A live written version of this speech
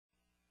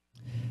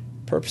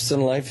Purpose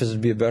in life is to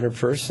be a better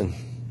person,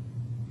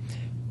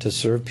 to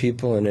serve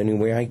people in any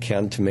way I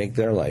can to make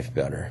their life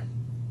better,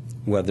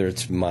 whether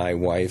it's my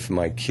wife,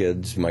 my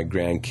kids, my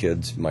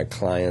grandkids, my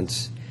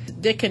clients.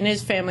 Dick and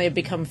his family have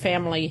become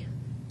family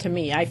to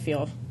me. I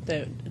feel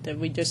that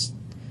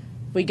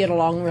we get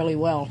along really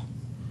well.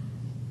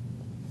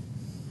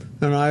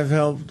 And I've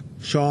helped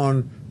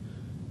Sean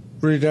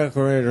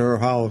redecorate her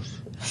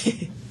house.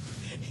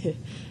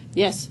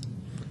 Yes.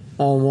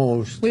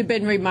 Almost. We've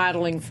been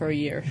remodeling for a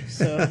year,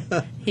 so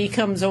he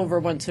comes over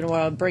once in a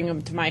while. I bring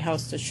him to my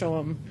house to show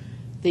him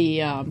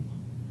the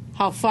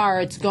how far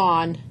it's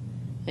gone,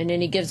 and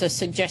then he gives us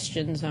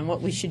suggestions on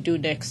what we should do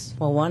next.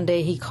 Well, one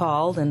day he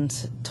called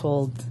and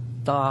told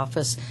the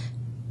office,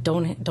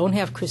 don't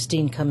have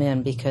Christine come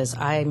in because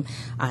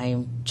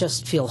I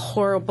just feel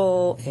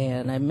horrible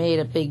and I made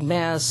a big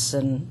mess,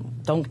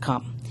 and don't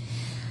come.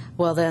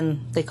 Well,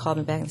 then they called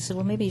me back and said,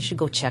 well, maybe you should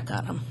go check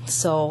on him.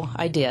 So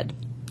I did,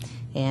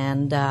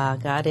 and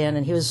got in,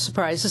 and he was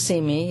surprised to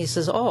see me. He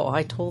says, oh,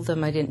 I told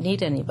them I didn't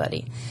need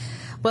anybody.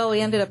 Well,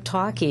 we ended up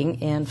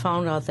talking and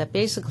found out that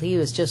basically he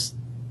was just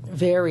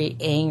very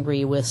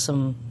angry with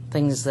some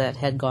things that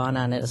had gone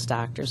on at his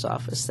doctor's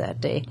office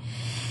that day.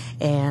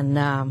 And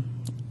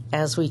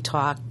as we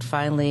talked,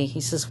 finally,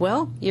 he says,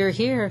 well, you're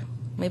here.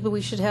 Maybe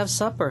we should have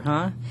supper,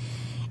 huh?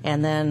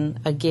 And then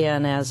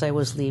again, as I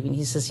was leaving,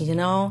 he says, you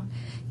know,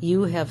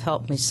 you have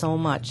helped me so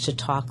much to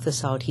talk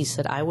this out. He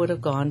said, I would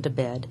have gone to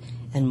bed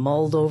and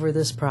mulled over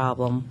this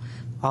problem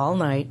all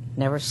night,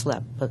 never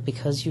slept. But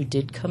because you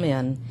did come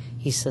in,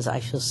 he says,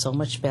 I feel so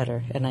much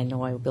better, and I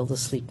know I will be able to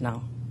sleep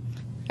now.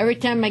 Every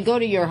time I go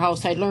to your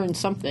house, I learn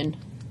something.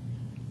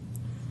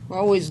 We're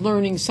always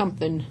learning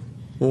something.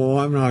 Well,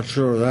 I'm not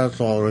sure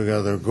that's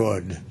altogether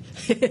good.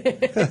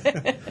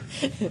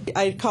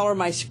 I call her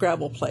my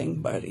Scrabble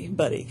playing buddy,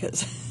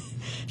 because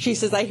she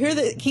says, I hear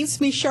that it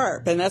keeps me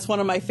sharp, and that's one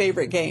of my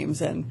favorite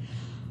games. And,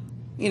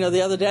 you know,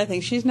 the other day, I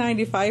think she's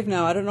 95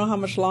 now. I don't know how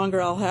much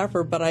longer I'll have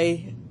her, but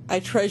I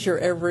treasure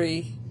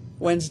every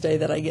Wednesday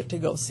that I get to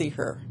go see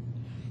her.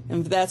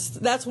 And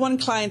that's one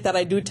client that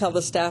I do tell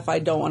the staff I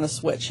don't want to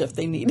switch if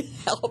they need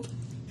help,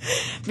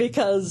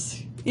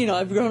 because, you know,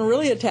 I've grown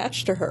really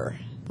attached to her.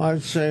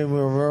 I'd say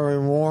we're very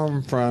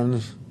warm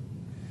friends,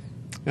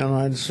 and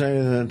I'd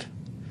say that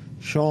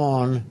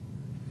Sean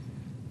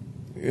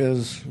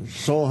is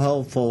so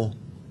helpful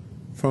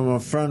from a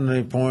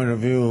friendly point of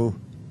view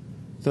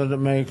that it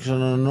makes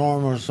an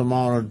enormous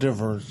amount of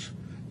difference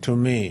to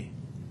me.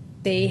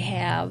 They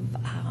have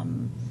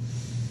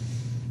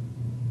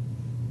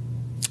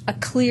a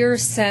clear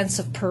sense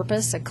of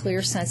purpose, a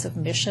clear sense of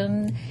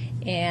mission,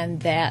 and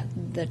that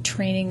the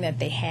training that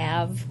they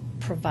have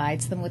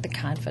provides them with the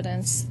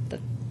confidence that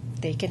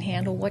they can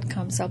handle what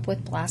comes up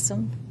with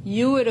Blossom.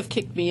 You would have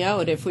kicked me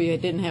out if we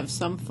didn't have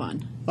some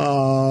fun.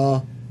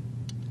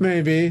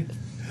 Maybe.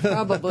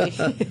 Probably.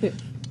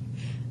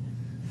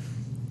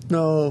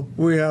 No,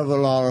 we have a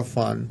lot of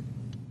fun.